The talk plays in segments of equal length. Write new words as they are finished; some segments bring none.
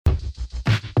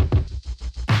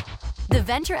The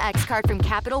Venture X card from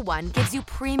Capital One gives you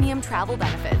premium travel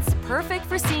benefits, perfect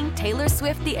for seeing Taylor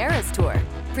Swift The Eras Tour.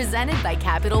 Presented by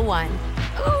Capital One.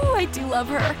 Oh, I do love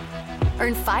her.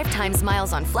 Earn 5 times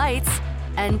miles on flights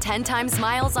and 10 times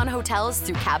miles on hotels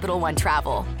through Capital One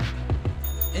Travel.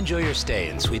 Enjoy your stay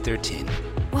in Suite 13.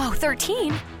 Whoa,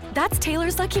 13? That's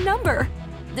Taylor's lucky number.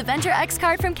 The Venture X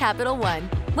card from Capital One.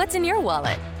 What's in your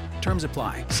wallet? Terms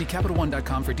apply. See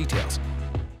CapitalOne.com for details.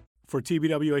 For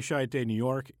TBWA Chiat New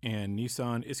York and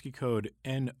Nissan ISKI code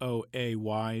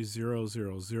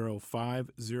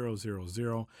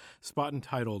NOAY000500, spot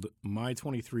entitled My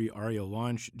 23 Aria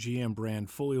Launch, GM brand,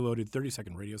 fully loaded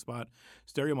 30-second radio spot,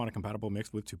 stereo mono compatible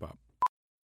mixed with 2-pop.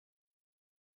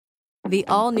 The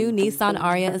all-new Nissan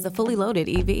Aria is a fully loaded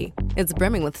EV. It's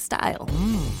brimming with style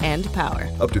and power.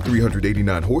 Up to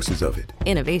 389 horses of it.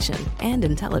 Innovation and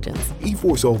intelligence.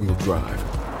 E-Force all-wheel drive.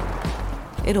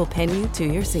 It'll pin you to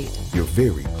your seat. Your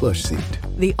very plush seat.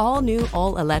 The all-new,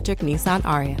 all-electric Nissan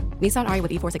Aria. Nissan Aria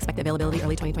with E-Force expected availability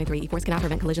early 2023. E-Force cannot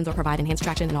prevent collisions or provide enhanced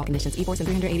traction in all conditions. E-Force and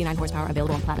 389 horsepower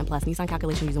available on Platinum Plus. Nissan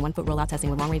calculation using 1-foot rollout testing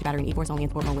with long-range battery and E-Force only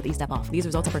in sport mode with E-Step off. These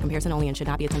results are for comparison only and should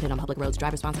not be attempted on public roads.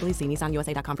 Drive responsibly. See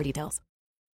NissanUSA.com for details.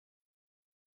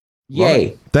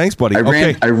 Yay. Thanks, buddy.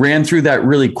 I ran through that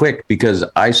really quick because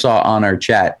I saw on our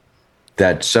chat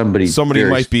that somebody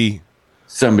might be.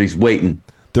 Somebody's waiting.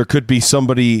 There could be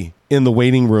somebody in the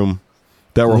waiting room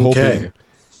that we're hoping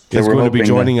is going to be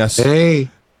joining us. Hey.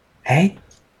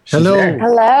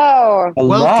 Hello.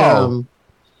 Hello.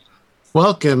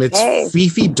 Welcome. It's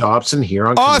Fefe Dobson here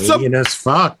on Canadian as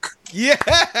Fuck.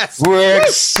 Yes. We're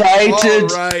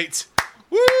excited. All right.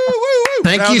 Woo, woo, woo.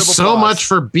 Thank you so much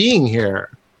for being here.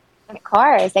 Of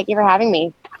course. Thank you for having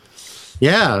me.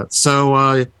 Yeah.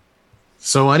 So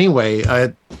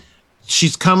anyway,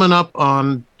 she's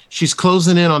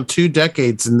closing in on 2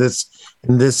 decades in this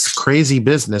crazy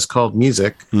business called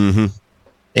music. Mm-hmm.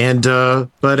 And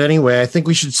but anyway, I think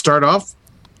we should start off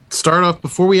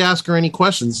before we ask her any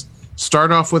questions.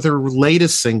 Start off with her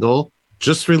latest single,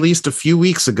 just released a few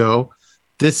weeks ago.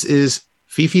 This is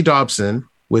Fefe Dobson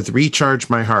with Recharge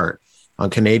My Heart on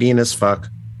Canadian as Fuck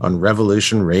on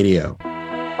Revolution Radio.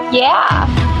 Yeah.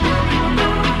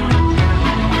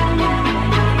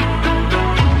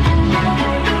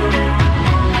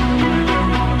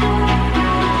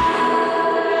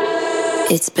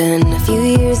 It's been a few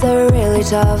years that are really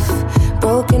tough.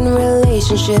 Broken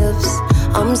relationships.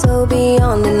 I'm so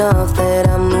beyond enough that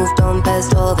I moved on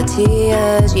past all the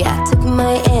tears. Yeah, I took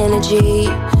my energy,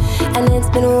 and it's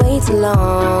been way too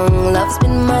long. Love's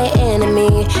been my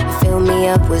enemy. You fill me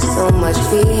up with so much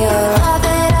fear. Thought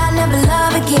that I'd never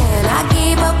love again. I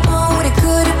gave up on what it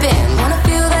could have been. Wanna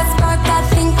feel that spark, I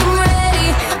think I'm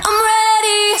ready. I'm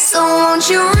ready. So won't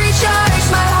you recharge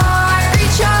my heart,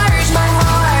 recharge my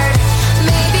heart.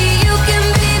 Maybe you can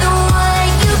be the one,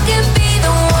 you can be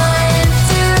the one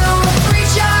to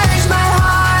recharge my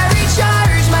heart,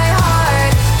 recharge my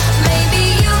heart.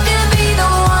 Maybe you can be the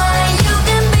one, you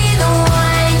can be the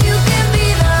one, you can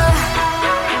be the.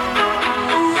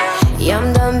 Yeah, I'm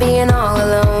done being all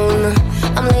alone.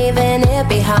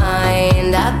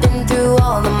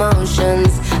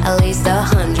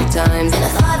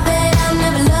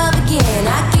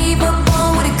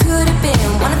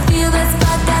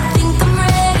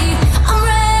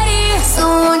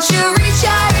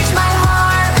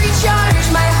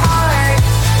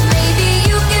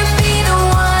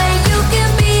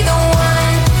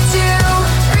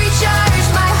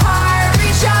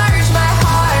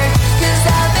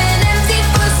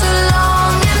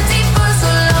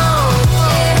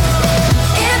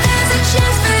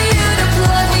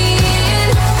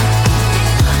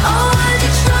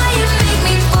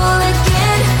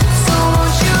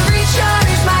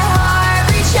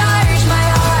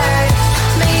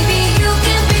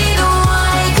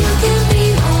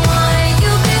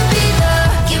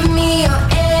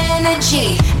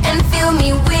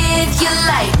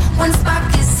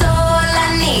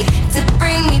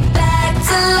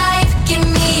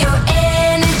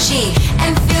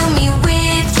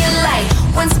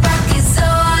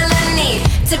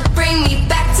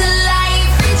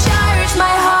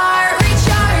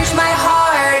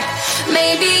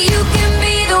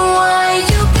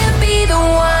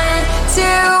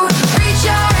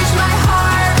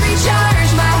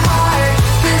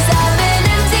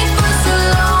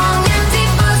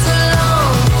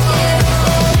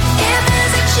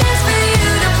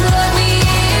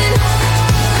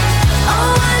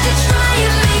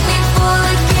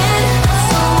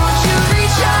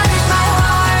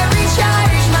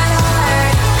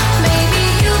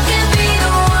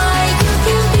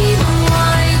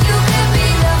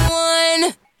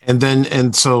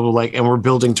 and so like, and we're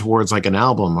building towards like an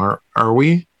album. Are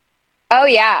we? Oh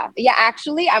yeah. Yeah.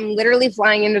 Actually, I'm literally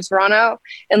flying into Toronto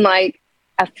in like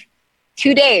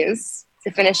 2 days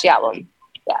to finish the album.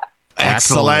 Yeah.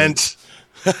 Excellent.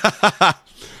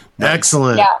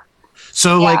 Excellent. Yeah.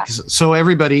 So so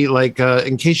everybody, like,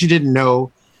 in case you didn't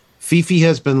know, Fefe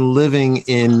has been living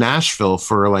in Nashville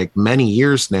for like many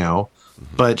years now,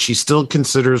 but she still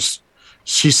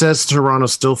she says Toronto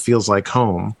still feels like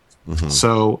home.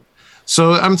 So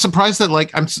I'm surprised that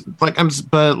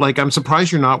I'm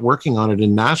surprised you're not working on it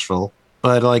in Nashville,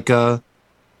 but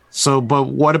but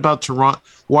what about Toronto?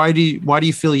 Why do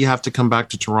you feel you have to come back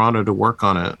to Toronto to work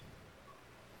on it?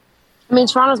 I mean,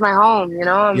 Toronto's my home, you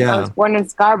know. I was born in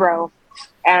Scarborough,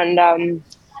 and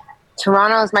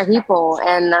Toronto is my people,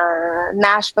 and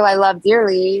Nashville I love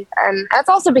dearly, and that's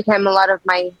also become a lot of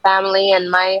my family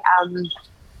and my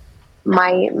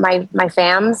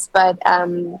fams, but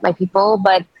my people.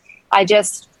 But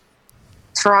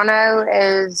Toronto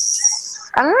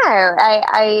is, I don't know.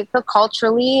 I feel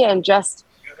culturally and just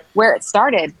where it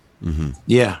started.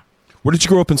 Yeah. Where did you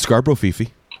grow up in Scarborough,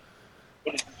 Fefe?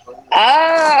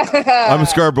 I'm a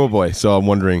Scarborough boy, so I'm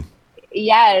wondering.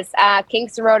 Yes,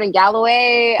 Kingston Road in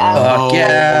Galloway.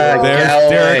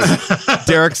 There's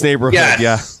Derek's neighborhood. Yes.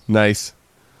 Yeah, nice.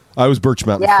 I was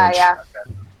Birchmount. Yeah.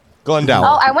 Glendale.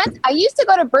 Oh, I used to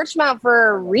go to Birchmount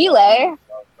for relay.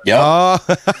 Yeah.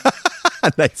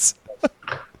 Nice.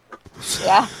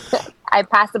 Yeah, I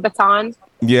passed the baton.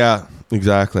 Yeah,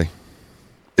 exactly.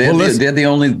 They had the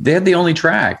only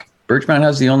track. Birchmount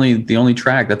has the only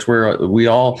track. That's where we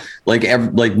all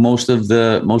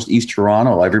most East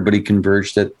Toronto. Everybody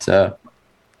converged at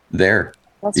there.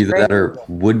 That's either crazy. that or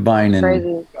Woodbine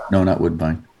and no, not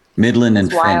Woodbine, Midland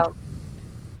and Wild.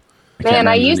 Flint. Man,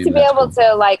 I used to be able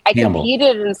to I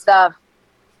competed and stuff.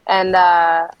 And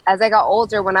as I got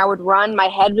older, when I would run, my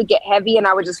head would get heavy and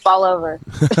I would just fall over.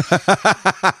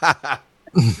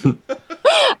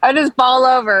 I just fall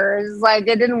over. It's like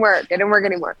it didn't work. It didn't work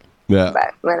anymore. Yeah.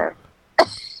 But whatever.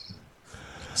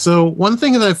 So one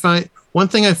thing I find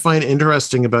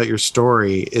interesting about your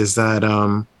story is that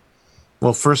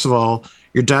well, first of all,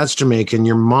 your dad's Jamaican,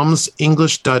 your mom's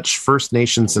English, Dutch, First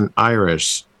Nations, and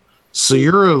Irish. So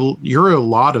you're a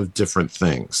lot of different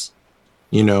things,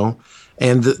 you know.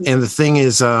 And the thing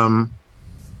is,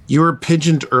 you were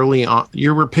pigeonholed early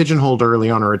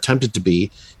on, or attempted to be,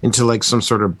 into like some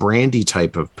sort of brandy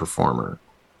type of performer,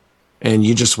 and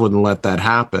you just wouldn't let that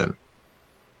happen.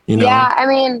 You know? Yeah, I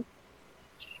mean,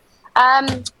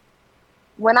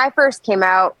 when I first came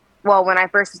out, when I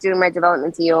first was doing my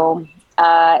development deal,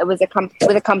 it was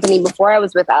with a company before I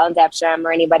was with Alan Depsham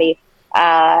or anybody.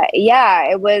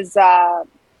 It was.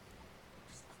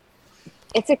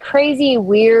 It's a crazy,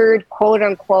 weird, quote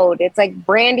unquote. It's like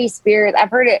brandy spirits.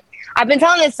 I've heard it. I've been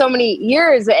telling it so many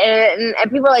years, and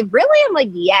people are like, "Really?" I'm like,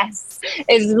 "Yes."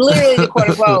 It's literally the quote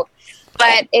unquote.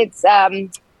 But it's the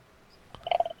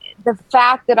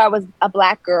fact that I was a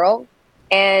Black girl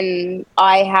and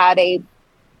I had a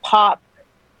pop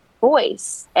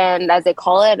voice, and as they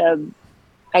call it,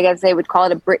 I guess they would call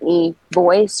it a Britney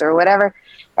voice or whatever.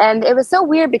 And it was so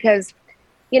weird because,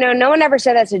 you know, no one ever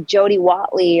said that to Jodie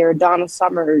Watley or Donna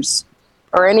Summers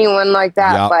or anyone like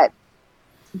that. Yeah.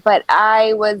 But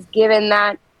I was given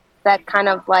that kind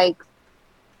of like,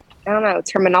 I don't know,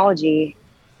 terminology,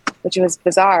 which was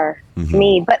bizarre to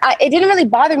me. But it didn't really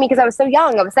bother me because I was so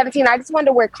young. I was 17. I just wanted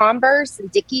to wear Converse and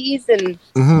Dickies and,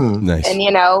 nice. And,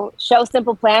 you know, show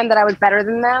Simple Plan that I was better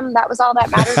than them. That was all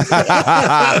that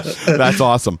mattered. That's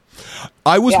awesome.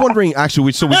 I was wondering, actually,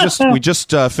 we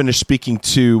just finished speaking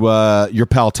to your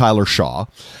pal Tyler Shaw,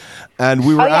 and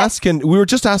we were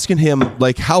just asking him,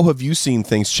 like, how have you seen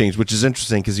things change? Which is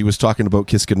interesting because he was talking about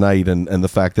Kiss Goodnight and the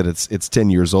fact that it's 10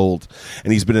 years old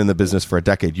and he's been in the business for a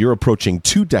decade. You're approaching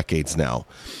 2 decades now.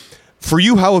 For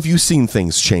you, how have you seen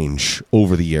things change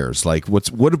over the years? Like,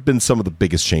 what have been some of the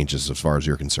biggest changes as far as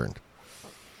you're concerned?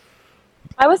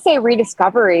 I would say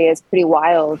rediscovery is pretty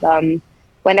wild.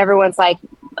 When everyone's like,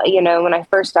 you know, when I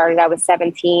first started, I was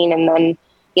 17, and then,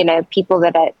 you know, people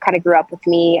that kind of grew up with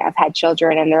me, I've had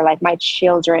children, and they're like, my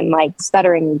children like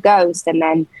Stuttering Ghost, and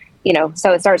then, you know,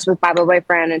 so it starts with Bible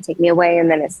Boyfriend and Take Me Away, and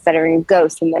then it's Stuttering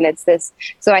Ghost, and then it's this.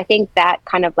 So I think that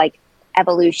kind of like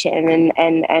evolution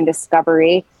and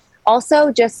discovery.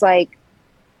 Also, just like,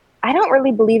 I don't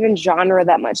really believe in genre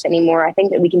that much anymore. I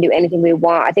think that we can do anything we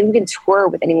want. I think we can tour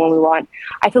with anyone we want.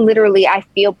 I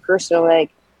feel personally like,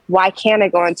 why can't I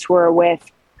go on tour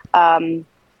with,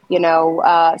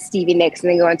 Stevie Nicks and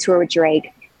then go on tour with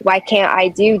Drake? Why can't I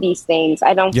do these things?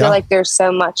 I don't feel like there's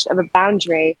so much of a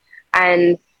boundary,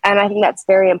 and I think that's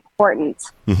very important.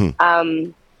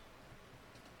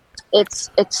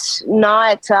 it's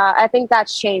not. I think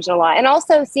that's changed a lot, and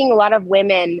also seeing a lot of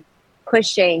women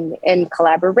pushing in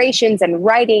collaborations and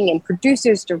writing and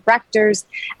producers, directors,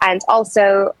 and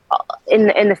also in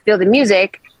the field of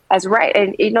music as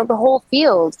and the whole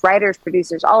field, writers,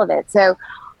 producers, all of it. So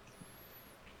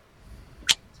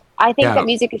I think that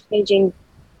music is changing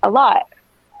a lot.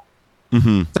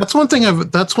 Mm-hmm. That's one thing.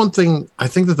 I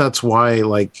think that's why,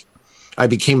 like, I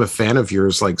became a fan of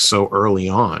yours, like, so early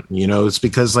on. It's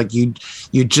because, like, you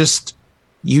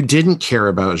didn't care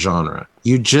about genre.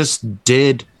 You just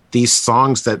did these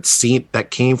songs that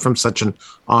came from such an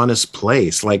honest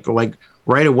place. Like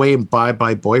right away in Bye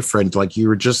Bye Boyfriend, like, you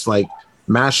were just like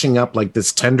mashing up like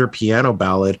this tender piano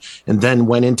ballad, and then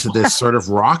went into this sort of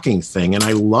rocking thing, and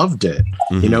I loved it.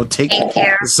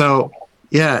 Mm-hmm. So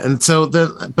yeah, and so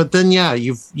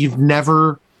you've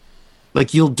never,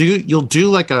 like, you'll do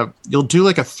like a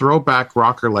throwback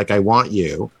rocker like I Want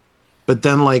You, but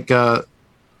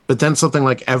then something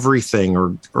like Everything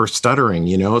or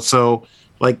Stuttering, so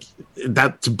like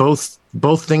that's both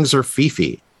things are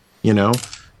Fefe,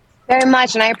 very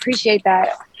much, and I appreciate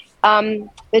that.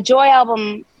 The Joy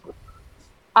album,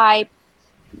 I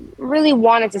really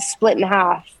wanted to split in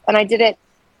half, and I did it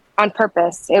on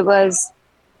purpose. It was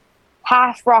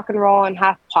half rock and roll and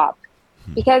half pop,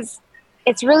 because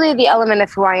it's really the element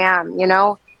of who I am.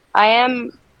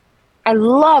 I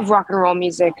love rock and roll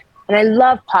music, and I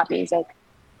love pop music,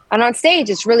 and on stage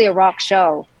it's really a rock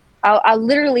show. I'll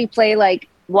literally play like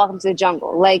Welcome to the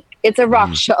Jungle, like it's a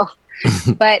rock show.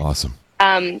 But awesome.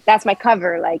 That's my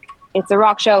cover, like it's a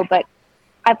rock show. But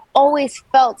I've always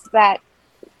felt that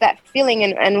feeling,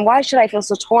 and why should I feel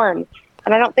so torn?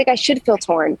 And I don't think I should feel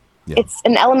torn. Yeah. It's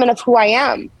an element of who I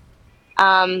am.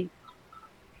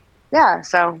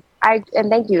 So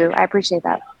thank you. I appreciate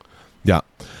that. Yeah.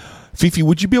 Fefe,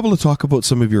 would you be able to talk about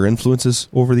some of your influences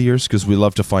over the years? Because we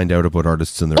love to find out about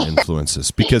artists and their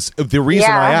influences. Because the reason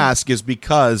I ask is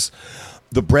because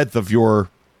the breadth of your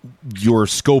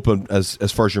scope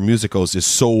as far as your music goes is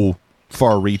so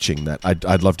far-reaching that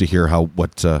I'd love to hear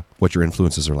what your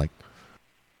influences are like.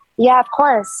 Yeah, of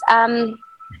course.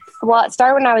 Well, it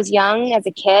started when I was young. As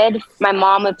a kid, my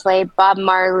mom would play Bob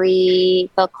Marley,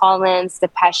 Phil Collins,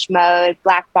 Depeche Mode,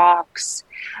 Black Box,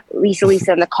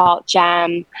 Lisa and the Cult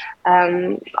Jam,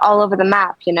 all over the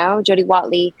map, Jody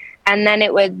Watley. And then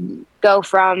it would go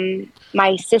from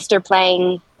my sister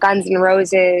playing Guns N'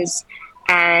 Roses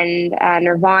and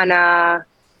Nirvana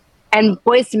and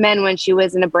Boyz II Men when she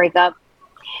was in a breakup.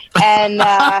 And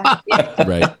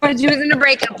right. When she was in a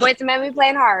breakup, Boyz II Men, we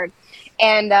playing hard.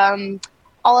 And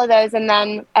all of those. And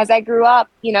then as I grew up,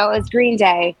 it was Green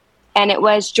Day, and it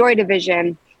was Joy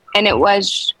Division, and it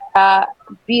was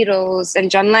Beatles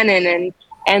and John Lennon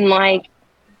and like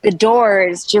The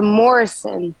Doors, Jim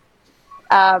Morrison,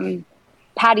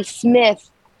 Patti Smith.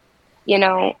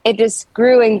 It just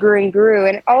grew and grew and grew,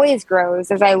 and it always grows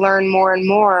as I learn more and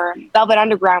more. Velvet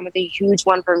Underground was a huge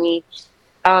one for me.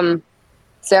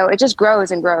 So it just grows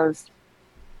and grows.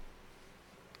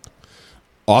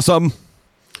 Awesome.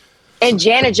 And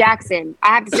Janet Jackson,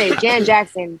 I have to say, Janet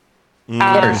Jackson. When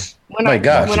I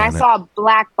saw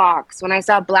Black Box, when I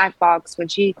saw Black Cat,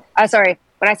 and she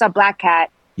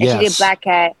did Black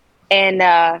Cat, and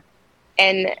that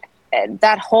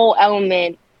whole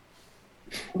element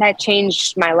that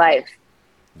changed my life.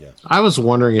 Yeah. I was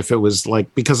wondering if it was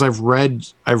like, because I've read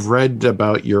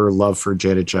about your love for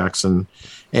Janet Jackson,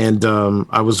 and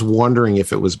I was wondering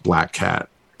if it was Black Cat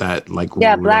that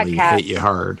really hit you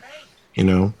hard,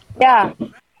 Yeah.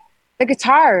 The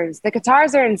guitars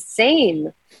are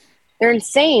insane. They're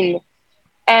insane.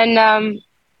 And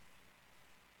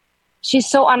she's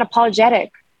so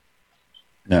unapologetic.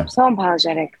 Yeah. So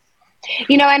unapologetic.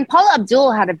 And Paula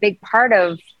Abdul had a big part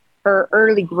of her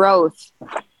early growth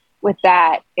with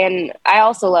that. And I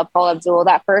also love Paula Abdul,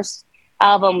 that first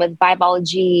album with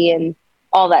Vibology and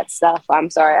all that stuff.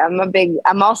 I'm sorry. I'm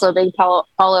also a big Paula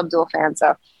Abdul fan.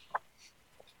 So.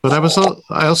 But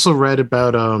I also read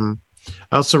about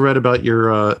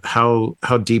your how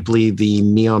deeply the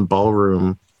Neon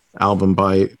Ballroom album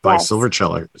by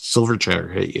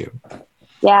Silverchair hit you.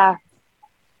 Yeah.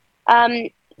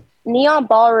 Neon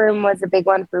Ballroom was a big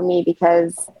one for me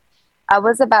because I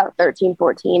was about 13,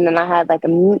 14, and I had like I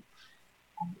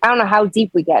don't know how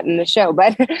deep we get in the show,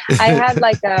 but I had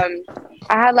like a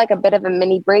bit of a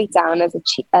mini breakdown as a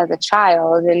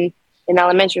child in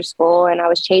elementary school, and I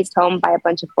was chased home by a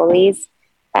bunch of bullies,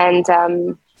 and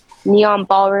Neon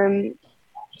Ballroom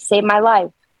saved my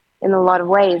life in a lot of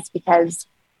ways because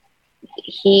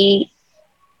he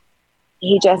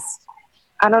just,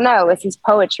 I don't know, it's his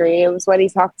poetry. It was what he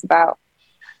talked about.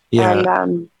 Yeah.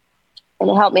 And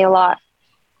it helped me a lot.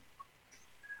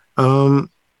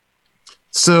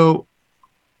 So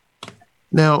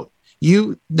now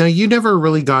you never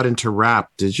really got into rap,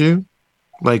 did you?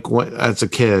 Like what as a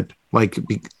kid?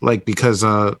 Because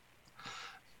I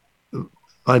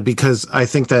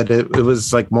think that it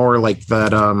was like more like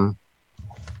that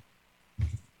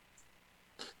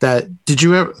that did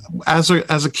you ever as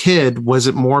a kid, was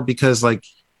it more because like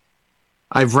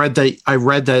I read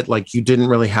that like you didn't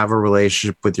really have a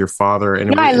relationship with your father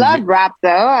and I love rap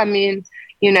though. I mean,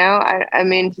 I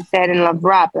mean to say I didn't love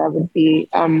rap, that would be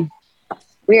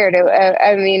weird.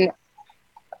 I mean,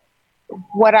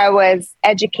 what I was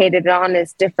educated on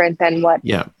is different than what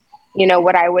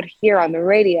what I would hear on the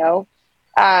radio.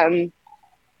 I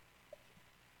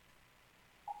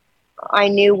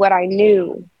knew what I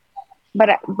knew,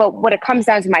 but what it comes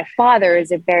down to my father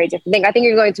is a very different thing. I think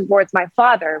you're going towards my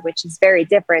father, which is very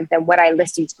different than what I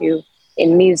listened to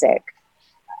in music.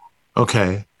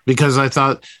 Okay, because I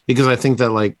think that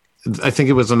like I think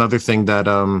it was another thing that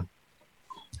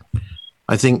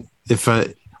I think if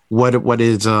what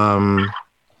is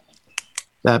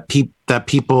that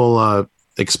people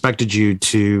expected you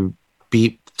to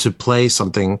play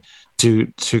something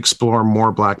to explore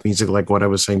more Black music, like what I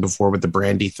was saying before with the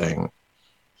Brandy thing.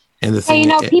 And the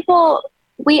thing, people,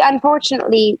 we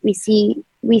unfortunately we see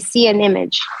an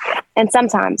image, and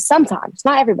sometimes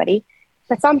not everybody,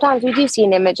 but sometimes we do see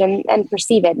an image and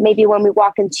perceive it. Maybe when we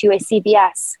walk into a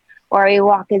CVS or we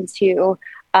walk into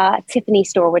a Tiffany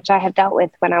store, which I have dealt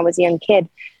with when I was a young kid,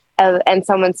 and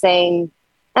someone saying,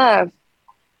 I'm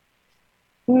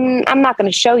not going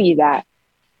to show you that.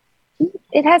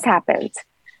 It has happened.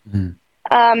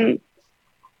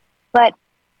 But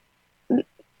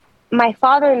my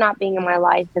father not being in my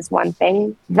life is one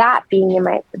thing. That being in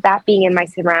my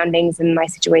surroundings and my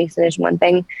situation is one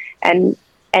thing, and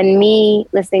me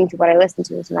listening to what I listen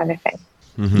to is another thing.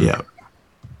 Mm-hmm. Yeah.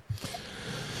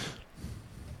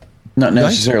 Not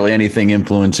necessarily anything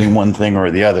influencing one thing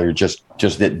or the other, just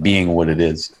it being what it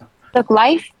is. Look,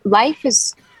 life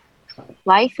is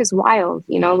wild,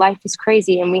 life is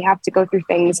crazy, and we have to go through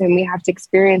things and we have to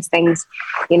experience things,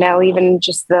 even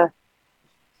just the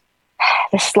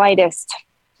slightest,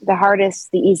 the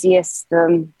hardest, the easiest,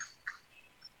 even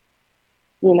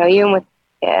with,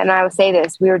 and I would say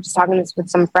this, we were just talking this with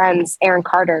some friends, Aaron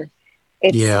Carter.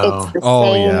 It's the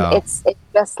same. Yeah. It's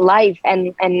just life,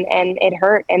 and it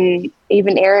hurt, and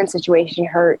even Aaron's situation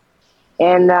hurt,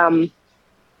 and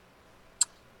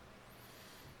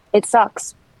it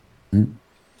sucks.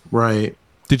 Right.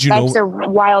 Did you Life's a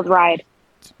wild ride.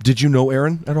 Did you know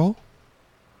Aaron at all?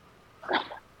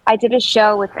 I did a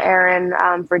show with Aaron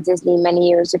for Disney many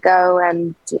years ago,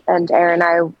 and Aaron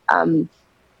and I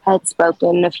had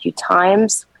spoken a few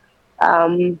times.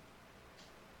 But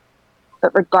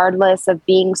regardless of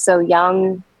being so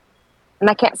young, and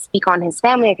I can't speak on his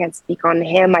family, I can't speak on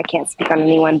him, I can't speak on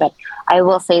anyone, but I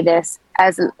will say this,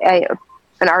 as an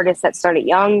artist that started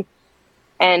young,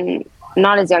 and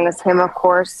not as young as him, of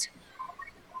course,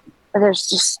 but it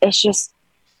just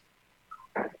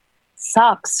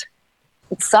sucks.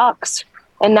 It sucks.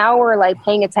 And now we're like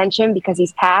paying attention because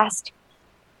he's passed.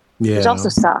 Yeah. Which also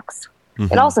sucks.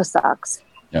 Mm-hmm. It also sucks.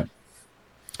 Yeah.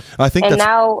 I think and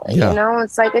now,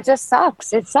 it's like, it just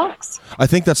sucks. It sucks. I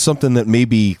think that's something that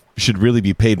maybe should really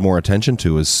be paid more attention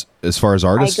to as far as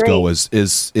artists go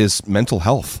is mental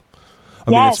health.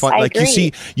 I mean, it's fun. Like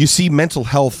you see mental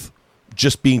health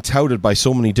just being touted by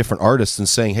so many different artists and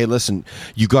saying, hey, listen,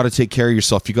 you got to take care of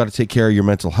yourself. You got to take care of your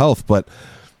mental health. But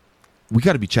we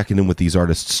got to be checking in with these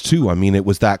artists too. I mean, it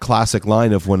was that classic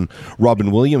line of when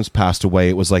Robin Williams passed away,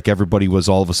 it was like everybody was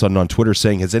all of a sudden on Twitter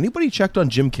saying, has anybody checked on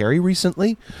Jim Carrey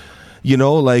recently?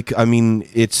 I mean,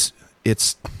 it's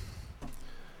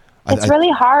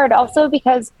really hard also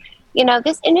because,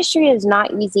 this industry is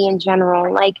not easy in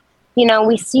general. Like,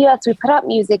 we see us, we put out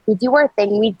music, we do our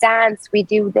thing, we dance, we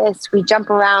do this, we jump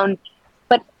around,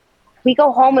 but we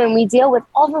go home and we deal with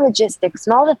all the logistics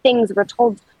and all the things we're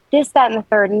told this, that, and the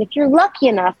third. And if you're lucky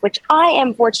enough, which I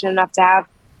am fortunate enough to have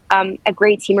a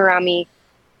great team around me,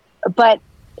 but,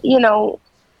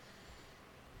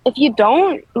 if you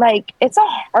don't, like, it's a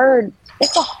hard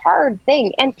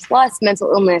thing. And plus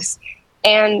mental illness,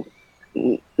 and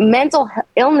mental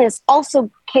illness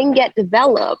also can get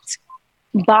developed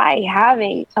by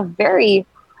having a very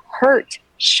hurt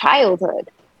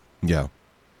childhood. Yeah.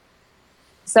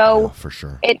 So for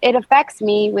sure, it affects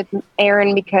me with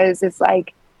Aaron because it's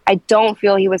like, I don't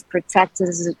feel he was protected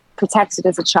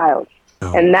as a child.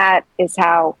 Oh. And that is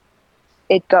how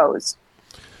it goes.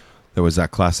 There was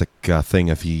that classic thing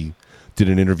if he did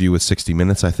an interview with 60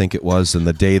 Minutes, I think it was, and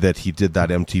the day that he did that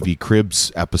MTV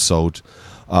Cribs episode,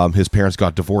 his parents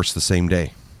got divorced the same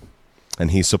day. And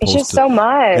he's supposed it's just so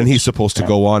much. And he's supposed to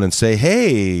go on and say,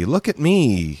 "Hey, look at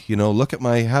me! Look at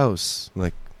my house."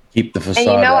 Like, keep the facade.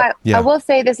 And up. I will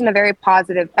say this in a very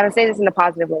positive. I would say this in a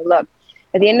positive way. Look,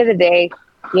 at the end of the day,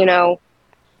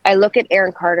 I look at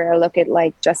Aaron Carter. I look at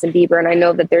like Justin Bieber, and I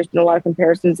know that there's been a lot of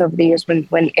comparisons over the years when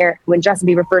Justin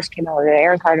Bieber first came out, or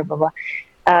Aaron Carter, blah blah.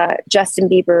 Justin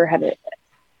Bieber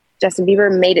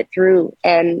made it through,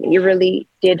 and he really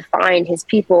did find his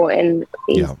people, and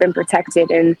he's been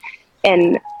protected.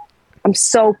 And I'm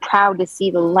so proud to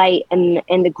see the light and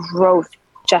the growth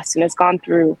Justin has gone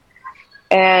through.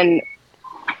 And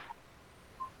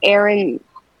Aaron,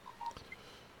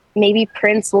 maybe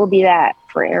Prince will be that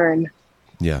for Aaron.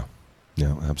 Yeah,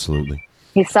 absolutely.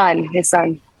 His son.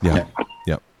 Yeah.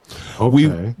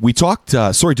 Okay. We talked.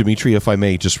 Sorry, Dimitri, if I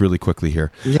may, just really quickly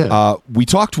here. Yeah. We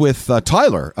talked with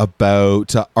Tyler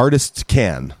about Artist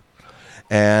Can,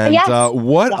 and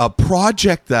what a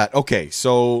project that. Okay,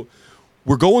 so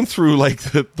we're going through like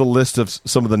the list of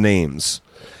some of the names,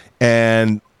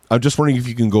 and I'm just wondering if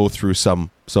you can go through some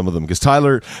of them, because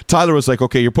Tyler was like,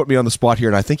 okay, you're putting me on the spot here,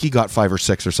 and I think he got 5 or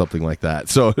 6 or something like that.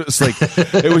 So it was like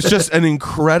it was just an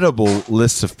incredible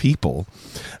list of people,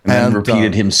 and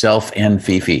repeated himself and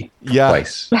Fife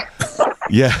twice.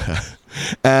 Yeah,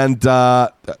 and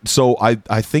so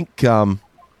I think I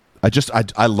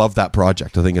love that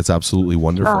project. I think it's absolutely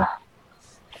wonderful.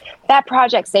 That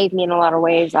project saved me in a lot of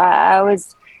ways. I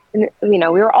was, we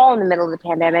were all in the middle of the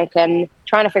pandemic and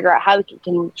trying to figure out how we could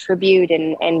contribute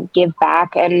and give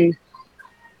back. And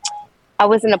I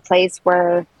was in a place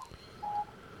where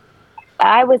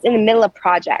I was in the middle of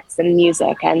projects and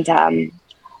music. And Danny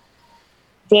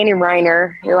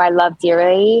Reiner, who I love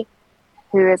dearly,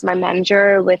 who is my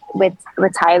manager with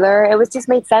Tyler, it was just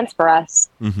made sense for us.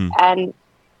 Mm-hmm. And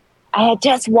I had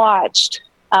just watched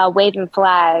Wave and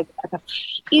Flag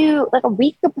like a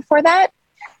week before that.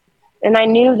 And I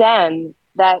knew then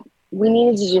that we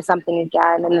needed to do something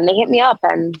again. And then they hit me up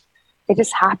and it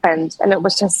just happened. And it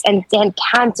was just, and Dan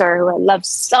Cantor, who I love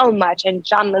so much, and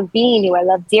John Levine, who I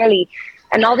love dearly,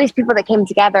 and all these people that came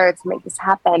together to make this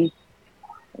happen.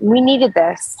 We needed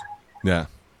this. Yeah.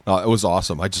 It was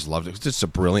awesome. I just loved it. It was just a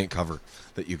brilliant cover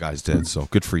that you guys did. So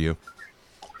good for you.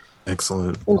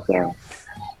 Excellent. Thank you.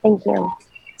 Thank you.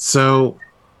 So,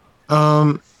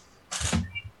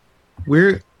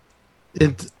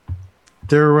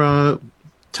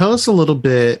 tell us a little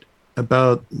bit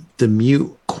about the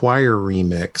Mute Choir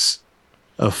remix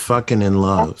of Fucking in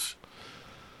Love.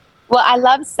 Well, I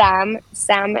love Sam.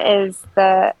 Sam is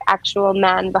the actual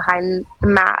man behind the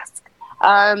mask.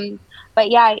 But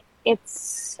yeah,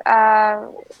 it's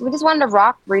we just wanted a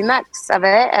rock remix of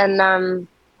it, and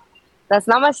that's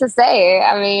not much to say.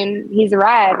 I mean, he's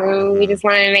rad. We just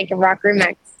wanted to make a rock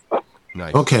remix.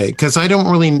 Nice. Okay, because I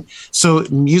don't really. So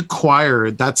Mute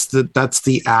Choir, that's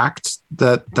the act.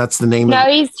 That's the name. No,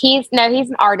 he's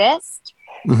an artist,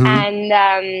 mm-hmm.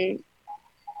 and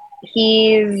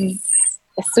he's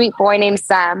a sweet boy named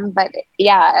Sam. But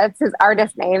yeah, it's his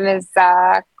artist name is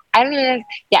I don't even.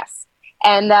 Yes,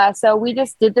 and so we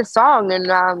just did the song,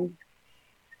 and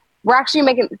we're actually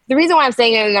making. The reason why I'm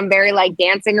saying it and I'm very like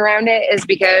dancing around it is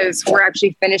because we're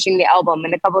actually finishing the album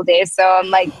in a couple of days. So I'm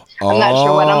like, I'm not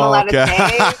sure what I'm allowed to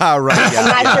say. Right, yeah,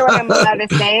 I'm not sure what I'm allowed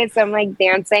to say. So I'm like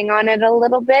dancing on it a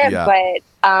little bit. Yeah. But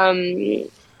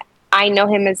I know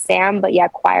him as Sam. But yeah,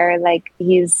 Choir, like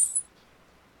he's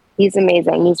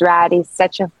amazing. He's rad. He's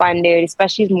such a fun dude.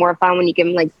 Especially he's more fun when you give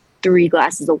him like 3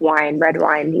 glasses of wine, red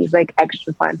wine. He's like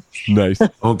extra fun. Nice.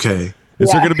 Okay.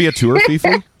 Is there going to be a tour,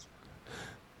 Fife?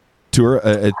 Tour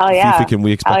at Fife, can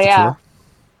we expect a tour?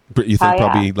 But you think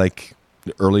probably like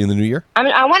early in the new year? I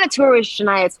mean, I want to tour with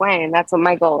Shania Twain. That's what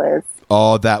my goal is.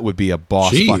 Oh, that would be a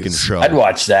boss fucking show. I'd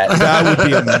watch that. That would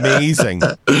be amazing.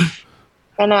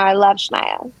 I know. I love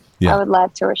Shania. Yeah. I would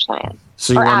love to tour Shania.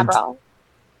 So or Avril.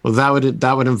 Well, that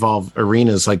would involve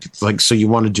arenas, like so you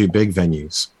want to do big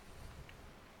venues.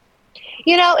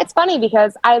 You know, it's funny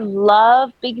because I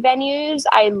love big venues.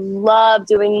 I love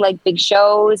doing like big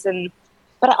shows,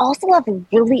 but I also love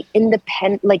really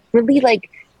independent, like really like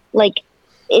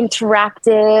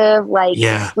interactive, like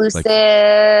exclusive,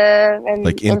 and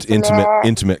like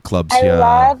intimate clubs. I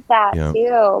love that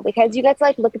too, because you get to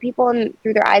like look at people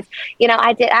through their eyes. You know,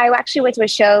 I actually went to a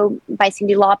show by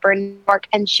Cyndi Lauper in New York,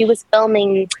 and she was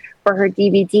filming for her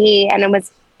DVD, and it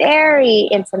was very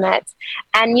intimate,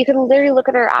 and you can literally look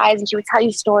at her eyes, and she would tell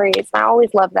you stories. And I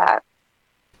always love that.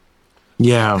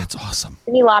 Yeah, that's awesome.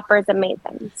 Cyndi Lauper is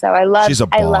amazing, so I love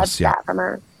that from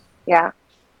her. Yeah.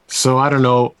 So I don't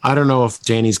know if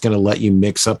Danny's going to let you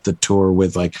mix up the tour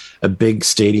with like a big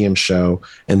stadium show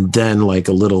and then like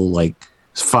a little like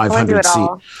 500 seat.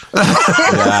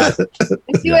 Let's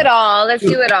do it all. Let's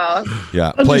do it all.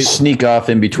 Yeah, just sneak off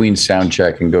in between sound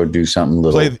check and go do something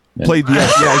little. Play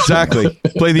exactly.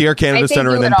 Play the Air Canada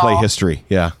Center and then play history.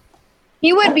 Yeah.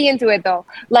 He would be into it though.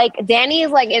 Like Danny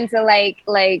is like into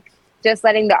like just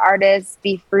letting the artists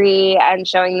be free and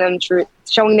showing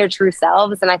their true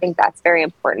selves, and I think that's very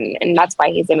important, and that's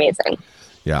why he's amazing.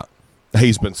 Yeah,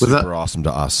 he's been super awesome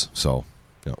to us. So,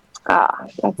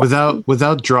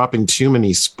 without dropping too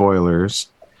many spoilers,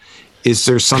 is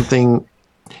there something?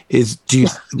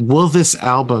 Will this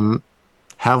album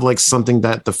have like something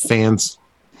that the fans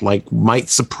like might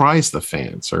surprise the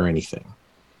fans or anything?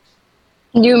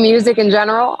 New music in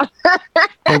general.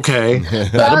 Okay,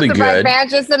 that'll be good.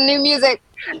 Fans, just some new music.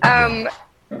 No,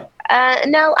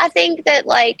 I think that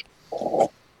like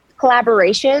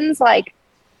collaborations, like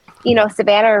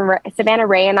Savannah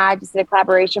Ray and I just did a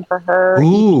collaboration for her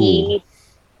EP.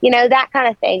 That kind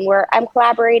of thing where I'm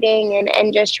collaborating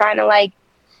and just trying to like.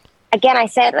 Again, I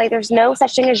said like there's no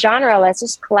such thing as genre. Let's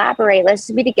just collaborate. Let's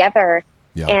just be together.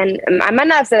 Yeah. And I might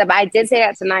not have said that, but I did say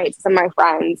that tonight to some of my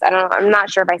friends. I'm not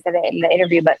sure if I said it in the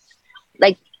interview, but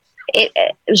like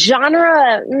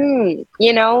genre,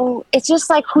 it's just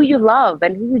like who you love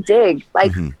and who you dig.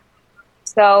 Like,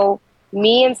 so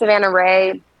me and Savannah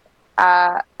Ray,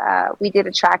 we did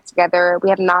a track together. We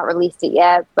have not released it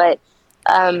yet, but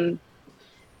I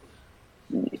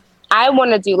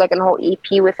want to do like a whole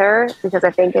EP with her because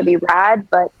I think it'd be rad.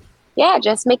 But yeah,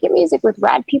 just making music with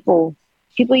rad people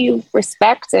you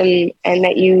respect and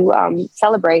that you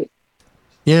celebrate.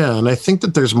 Yeah, and I think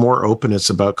that there's more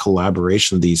openness about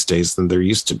collaboration these days than there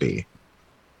used to be.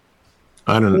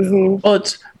 I don't know. Well,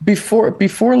 it's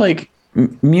before like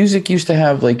music used to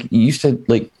have like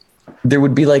there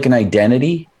would be like an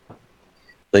identity.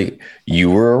 Like you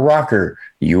were a rocker,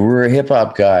 you were a hip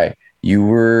hop guy, you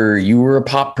were a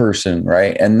pop person,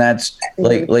 right? And that's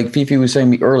like Fefe was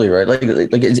saying earlier, right? Like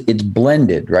it's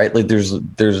blended, right? Like there's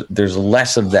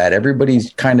less of that.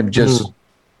 Everybody's kind of just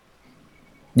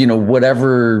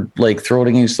whatever, like throw it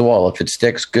against the wall. If it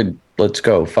sticks, good, let's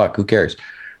go. Fuck, who cares?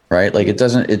 Right? Like it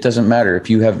doesn't matter if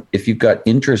you've got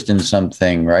interest in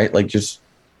something, right? Like just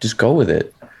go with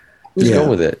it. Go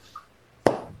with it.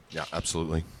 Yeah,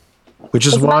 absolutely. Which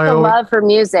is why the love for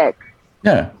music.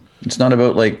 Yeah. It's not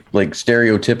about like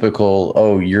stereotypical,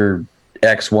 oh, you're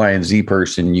X, Y, and Z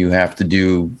person. You have to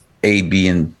do A, B,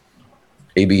 and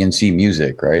C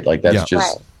music, right? Like that's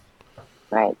just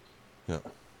right. Yeah.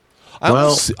 I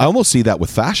almost see that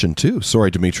with fashion too. Sorry,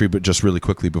 Dimitri, but just really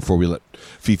quickly before we let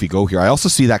Fefe go here, I also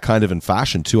see that kind of in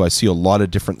fashion too. I see a lot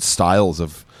of different styles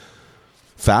of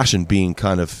fashion being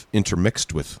kind of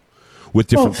intermixed with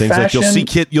different things. Fashion.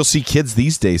 Like you'll see kids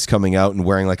these days coming out and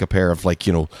wearing like a pair of like,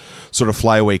 sort of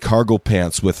flyaway cargo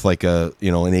pants with like an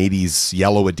 80s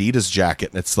yellow Adidas jacket.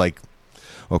 And it's like,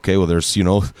 okay, well there's, you've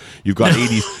got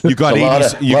 80s, you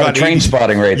got train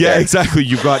spotting right there. Yeah, exactly.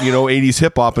 You've got, 80s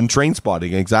hip hop and train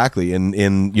spotting. Exactly. In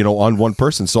on one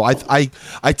person. So I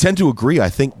tend to agree. I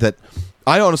think that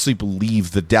I honestly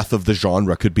believe the death of the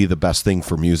genre could be the best thing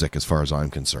for music as far as I'm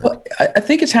concerned. Well, I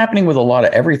think it's happening with a lot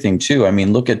of everything too. I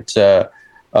mean, look at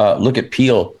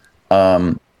Peele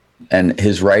and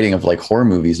his writing of like horror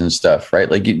movies and stuff, right?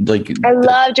 I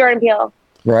love Jordan Peele.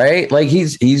 Right? Like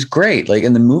he's great. Like,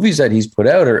 and the movies that he's put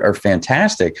out are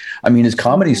fantastic. I mean, his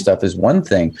comedy stuff is one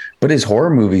thing, but his horror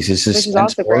movies, his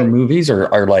suspense horror movies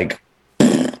are like,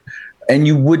 and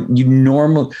you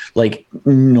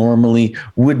normally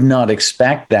would not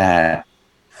expect that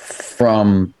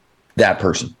from that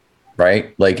person,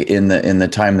 right? Like in the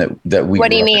time that we.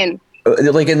 What do you mean?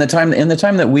 Like in the time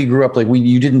that we grew up, like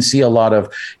you didn't see a lot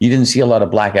of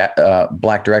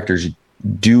black directors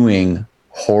doing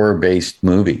horror-based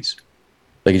movies.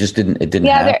 Like it didn't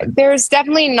happen. There's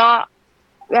definitely not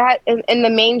that in the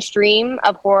mainstream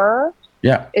of horror.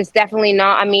 Yeah, it's definitely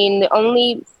not. I mean, the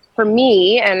only for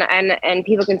me and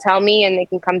people can tell me and they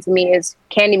can come to me is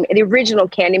the original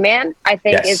Candyman. I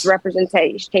think is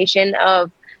representation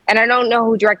of, and I don't know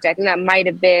who directed. I think that might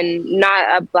have been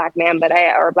not a black man,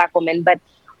 or a black woman, but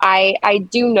I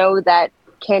do know that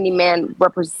Candyman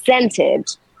represented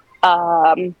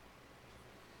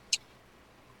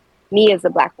me as a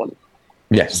black woman.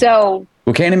 Yes. So,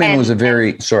 well, Candyman was a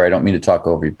very, sorry, I don't mean to talk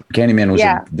over you. Candyman was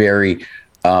a very,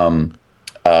 oh,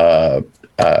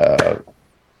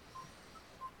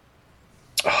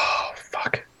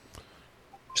 fuck.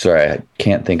 Sorry, I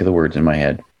can't think of the words in my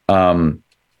head.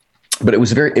 But it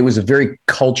was a very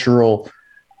cultural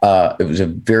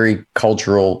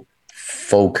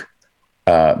folk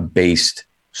based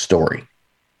story.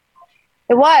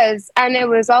 It was, and it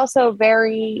was also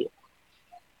very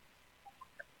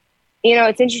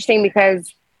it's interesting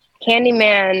because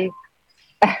Candyman,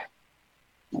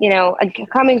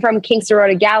 coming from Kingston Road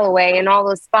to Galloway and all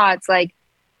those spots, like,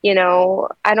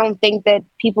 I don't think that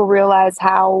people realize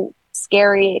how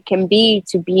scary it can be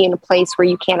to be in a place where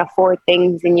you can't afford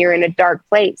things and you're in a dark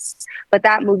place. But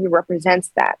that movie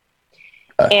represents that.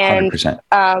 100%.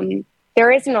 And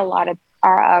there isn't a lot of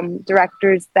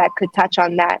directors that could touch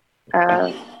on that.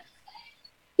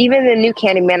 Even the new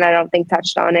Candyman, I don't think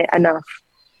touched on it enough.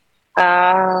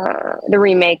 The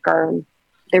remake or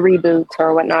the reboot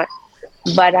or whatnot.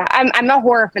 But I'm a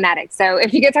horror fanatic, so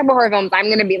if you get to talk about horror films, I'm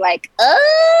gonna be like,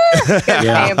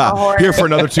 Here for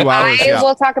another 2 hours. I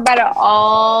will talk about it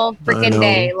all freaking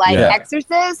day. Like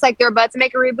Exorcist, like they're about to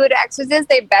make a reboot of Exorcist.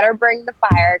 They better bring the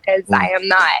fire because I am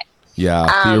not. Yeah,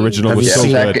 the original was so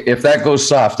good. If that goes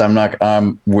soft, I'm not.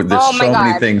 There's so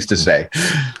many things to say.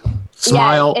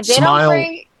 Smile, if they Smile. Don't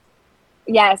bring,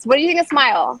 yes. What do you think of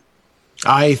Smile?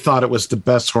 I thought it was the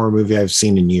best horror movie I've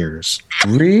seen in years.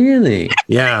 Really?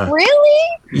 Yeah. Really?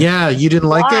 Yeah, you didn't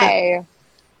like it?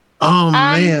 Oh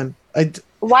man.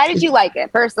 Why did you like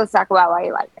it? First, let's talk about why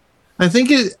you liked it. I think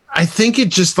it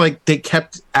just like they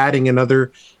kept adding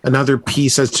another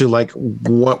piece as to like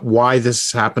why this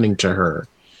is happening to her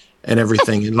and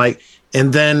everything.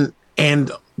 and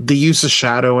the use of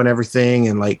shadow and everything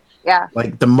and like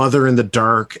the mother in the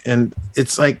dark, and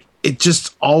it's like it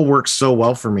just all works so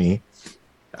well for me.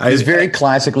 It's very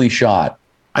classically shot.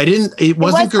 It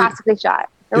was classically shot.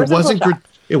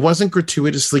 It wasn't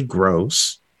gratuitously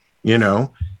gross, and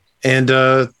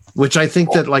which I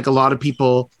think that like a lot of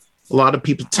people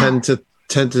tend to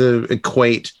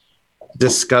equate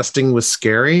disgusting with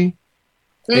scary,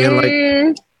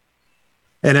 and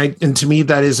to me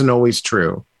that isn't always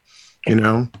true,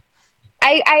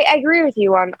 I agree with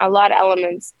you on a lot of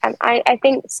elements, and I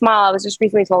think Smile. I was just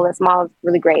recently told that Smile is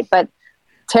really great, but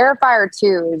Terrifier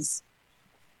 2 is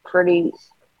pretty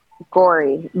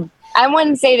gory. I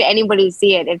wouldn't say to anybody to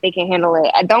see it if they can handle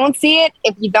it. I don't see it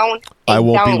if you don't. I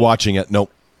won't be watching it. Nope.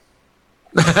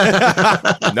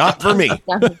 Not for me.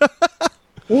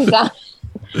 He's down.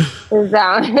 He's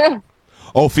down.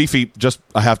 Oh, Fifi,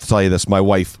 I have to tell you this. My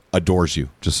wife adores you,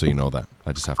 just so you know that.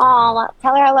 I just have to. Oh,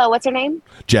 tell her hello. What's her name?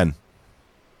 Jen.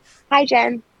 Hi,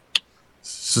 Jen.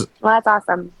 Well, that's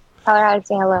awesome. Tell her how to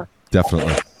say hello.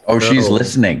 Definitely. Oh, she's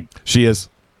listening. She is.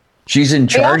 She's in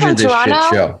charge of this shit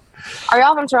show. Are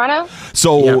y'all from Toronto?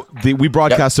 So we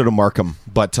broadcasted to Markham,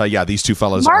 but these two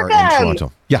fellas are in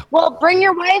Toronto. Yeah. Well, bring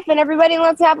your wife and everybody.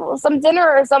 Let's have some dinner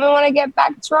or something when I get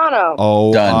back to Toronto.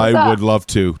 Oh, I would love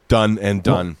to. Done and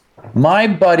done. My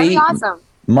buddy. That's awesome.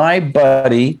 My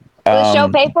buddy. Will the show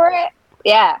pay for it?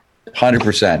 Yeah.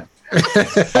 100%.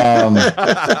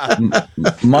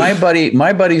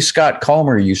 My buddy Scott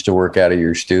Calmer used to work out of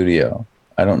your studio.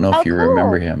 I don't know if you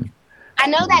remember him. I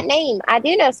know that name. I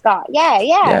do know Scott. Yeah.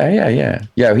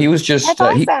 Yeah, he was just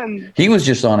awesome. he was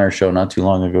just on our show not too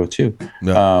long ago too.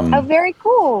 Very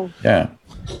cool. Yeah.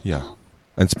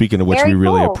 And speaking of which, we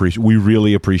really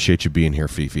appreciate you being here,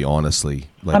 Fifi. Honestly,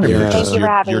 Thank you for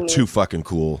having you're me. too fucking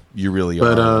cool. You really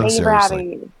are. Thank you for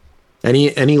having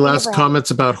me. Any last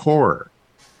comments about horror?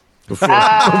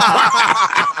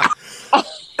 I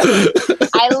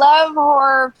love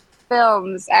horror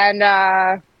films, and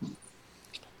I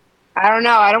don't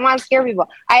know. I don't want to scare people.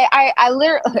 I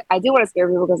literally, I do want to scare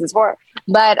people because it's horror,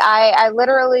 but I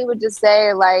literally would just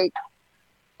say, like,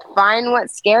 find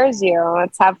what scares you.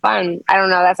 Let's have fun. I don't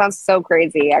know. That sounds so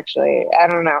crazy, actually. I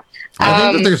don't know. I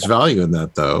think that there's value in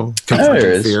that, though. There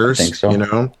is. Fears, I think so.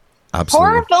 Absolutely.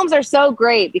 Horror films are so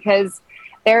great because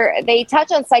they touch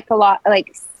on psychology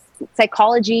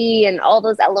and all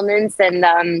those elements, and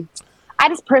I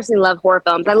just personally love horror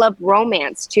films. I love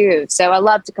romance too, so I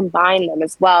love to combine them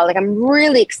as well. Like, I'm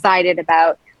really excited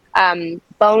about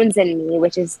Bones and Me,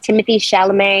 which is Timothée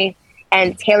Chalamet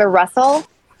and Taylor Russell,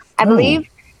 I believe,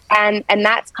 and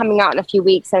that's coming out in a few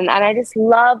weeks, and I just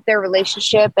love their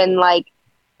relationship, and like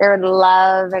they're in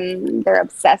love and they're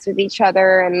obsessed with each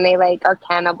other, and they like are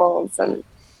cannibals and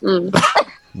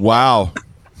Wow.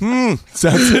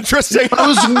 Sounds interesting. I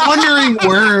was wondering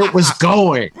where it was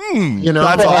going.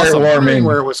 That's awesome.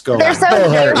 Where it was going. They're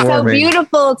so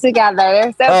beautiful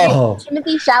together. They're so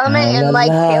Timothée Chalamet and like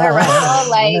Taylor Russell.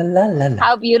 Like,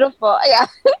 how beautiful. Yeah.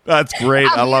 That's great.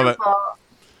 I love it.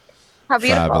 How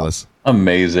beautiful. Fabulous.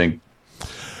 Amazing.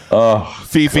 Oh,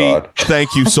 Fifi, God.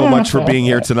 Thank you so much for being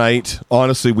here tonight.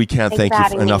 Honestly, we can't thank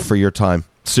you enough for your time.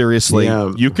 Seriously,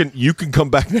 you can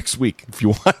come back next week if you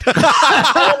want.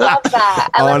 I would love that.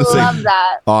 I would love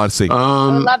that. Honestly, I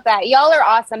would love that. Y'all are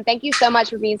awesome. Thank you so much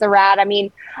for being so rad. I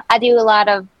mean, I do a lot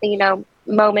of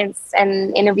moments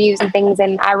and interviews and things,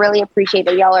 and I really appreciate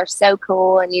that. Y'all are so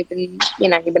cool, and you've been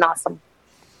awesome.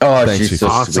 Oh, Thanks, she's so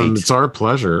awesome. sweet. It's our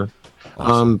pleasure.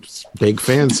 Big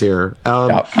fans here.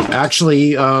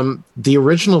 Actually, the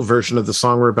original version of the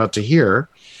song we're about to hear,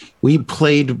 we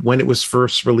played when it was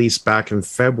first released back in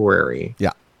February.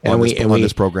 Yeah. And on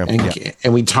this program.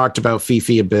 And we talked about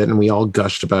Fefe a bit, and we all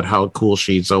gushed about how cool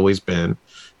she's always been,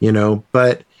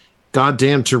 but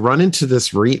goddamn, to run into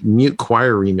this mute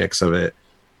choir remix of it.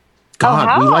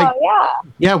 God,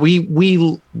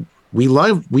 we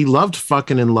loved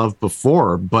Fucking in Love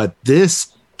before, but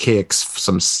this kicks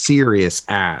some serious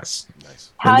ass.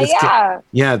 Nice. Hell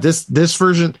yeah. This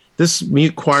version, this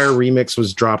mute choir remix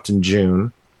was dropped in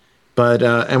June, but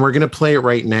and we're gonna play it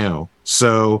right now.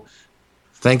 So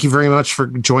thank you very much for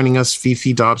joining us,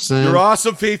 Fefe Dobson. You're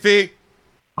awesome, Fefe.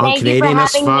 On Canadian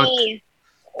as Fuck. Me.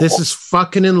 This is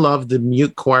Fucking in Love, the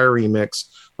mute choir remix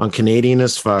on Canadian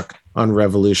as Fuck on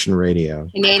Revolution Radio.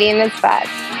 Canadian as Fuck.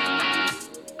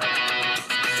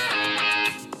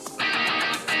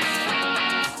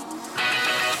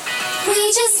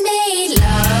 We just made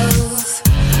love.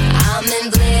 I'm in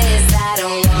bliss. I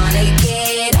don't wanna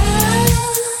get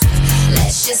up.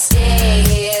 Let's just stay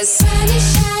here. Sun is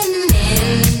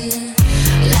shining,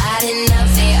 lighting up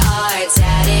the art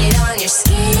tatted on your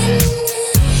skin.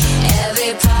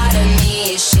 Every part of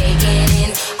me is shaking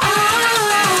in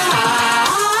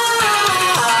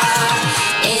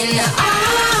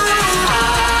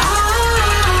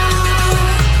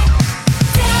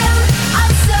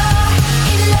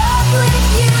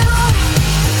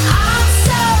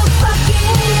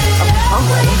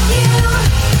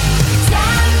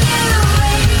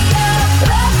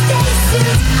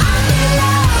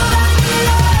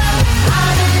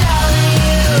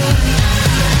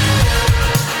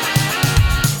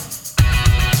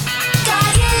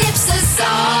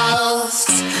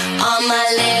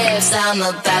I'm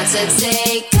about to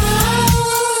take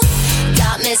off.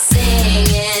 Got me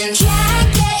singing,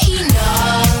 can't get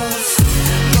enough.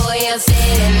 Boy, you're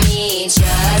fitting me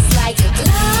just like a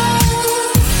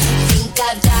glove. Think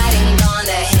I've died and gone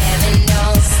to heaven.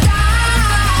 Don't stop.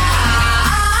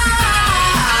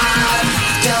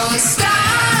 Don't stop.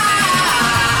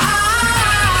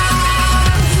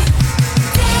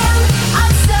 Damn,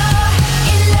 I'm so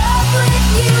in love with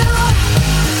you.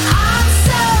 I'm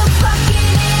so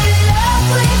fucking in love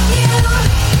with you.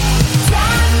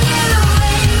 Damn you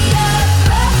in your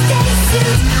birthday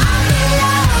suit. I'm in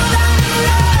love, I'm in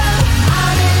love,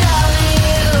 I'm in love with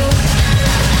you.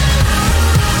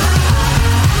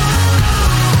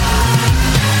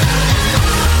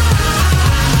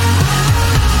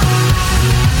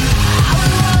 I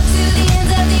would walk to the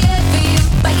ends of the earth for you.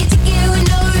 Buy your ticket with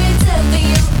no return for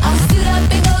you. I'll suit up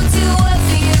and go to work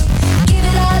for you. Give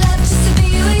it all up just to be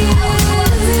with you. I would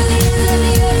walk to the ends of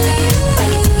the earth for you. Buy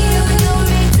your ticket with no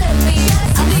return for you.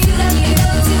 I'll suit up and go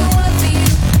to work for you.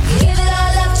 Give it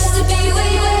all up just to be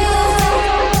with you.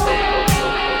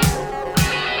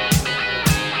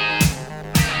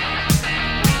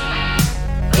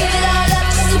 Give it all up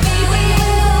just to be with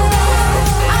you.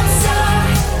 I'm so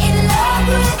in love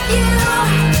with you.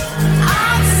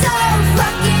 I'm so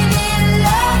fucking in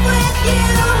love with you.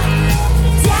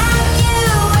 Damn you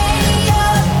in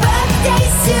your birthday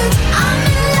suit. I'm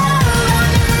in love,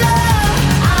 I'm in love,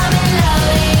 I'm in love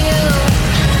with you.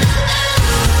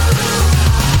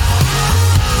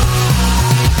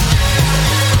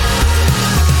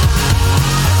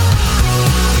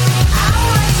 I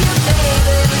want you,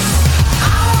 baby.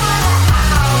 I want a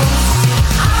house.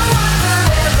 I want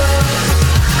forever.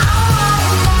 I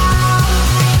want it now.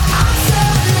 I'm so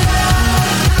in love.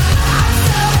 I'm so in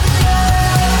love.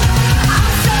 I'm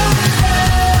so in love.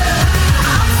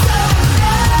 I'm so in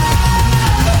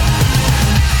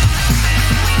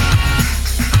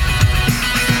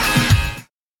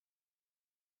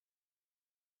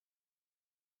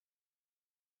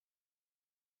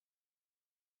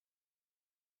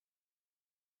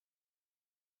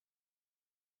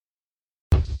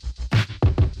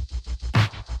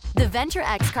The Venture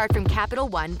X card from Capital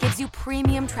One gives you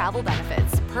premium travel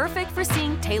benefits, perfect for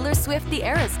seeing Taylor Swift the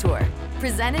Eras Tour.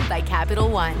 Presented by Capital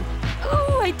One.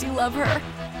 Ooh, I do love her.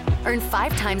 Earn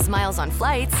 5 times miles on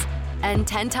flights and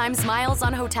 10 times miles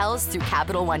on hotels through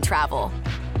Capital One Travel.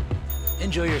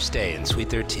 Enjoy your stay in Suite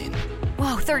 13.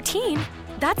 Whoa, 13?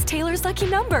 That's Taylor's lucky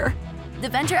number. The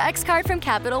Venture X card from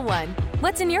Capital One.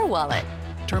 What's in your wallet?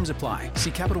 Terms apply.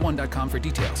 See CapitalOne.com for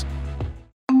details.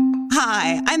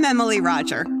 Hi, I'm Emily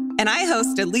Roger, and I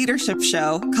host a leadership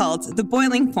show called The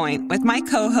Boiling Point with my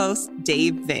co-host,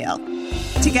 Dave Vale.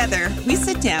 Together, we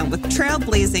sit down with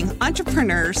trailblazing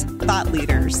entrepreneurs, thought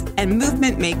leaders, and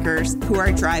movement makers who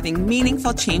are driving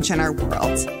meaningful change in our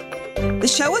world. The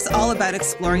show is all about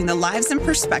exploring the lives and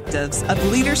perspectives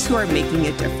of leaders who are making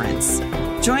a difference.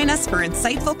 Join us for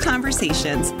insightful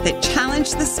conversations that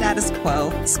challenge the status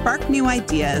quo, spark new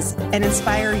ideas, and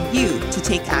inspire you to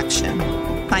take action.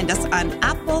 Find us on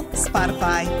Apple,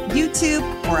 Spotify, YouTube,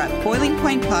 or at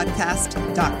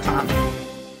boilingpointpodcast.com.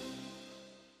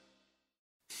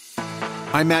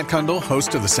 I'm Matt Kundle,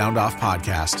 host of the Sound Off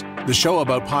Podcast, the show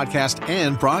about podcast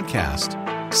and broadcast.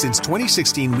 Since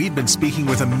 2016, we've been speaking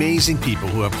with amazing people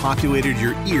who have populated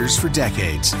your ears for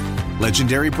decades.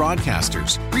 Legendary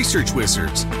broadcasters, research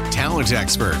wizards, talent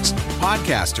experts,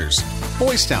 podcasters,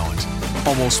 voice talent.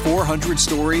 Almost 400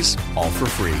 stories, all for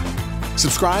free.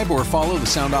 Subscribe or follow the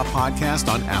Sound Off Podcast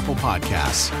on Apple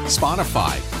Podcasts,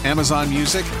 Spotify, Amazon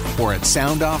Music, or at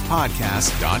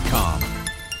soundoffpodcast.com.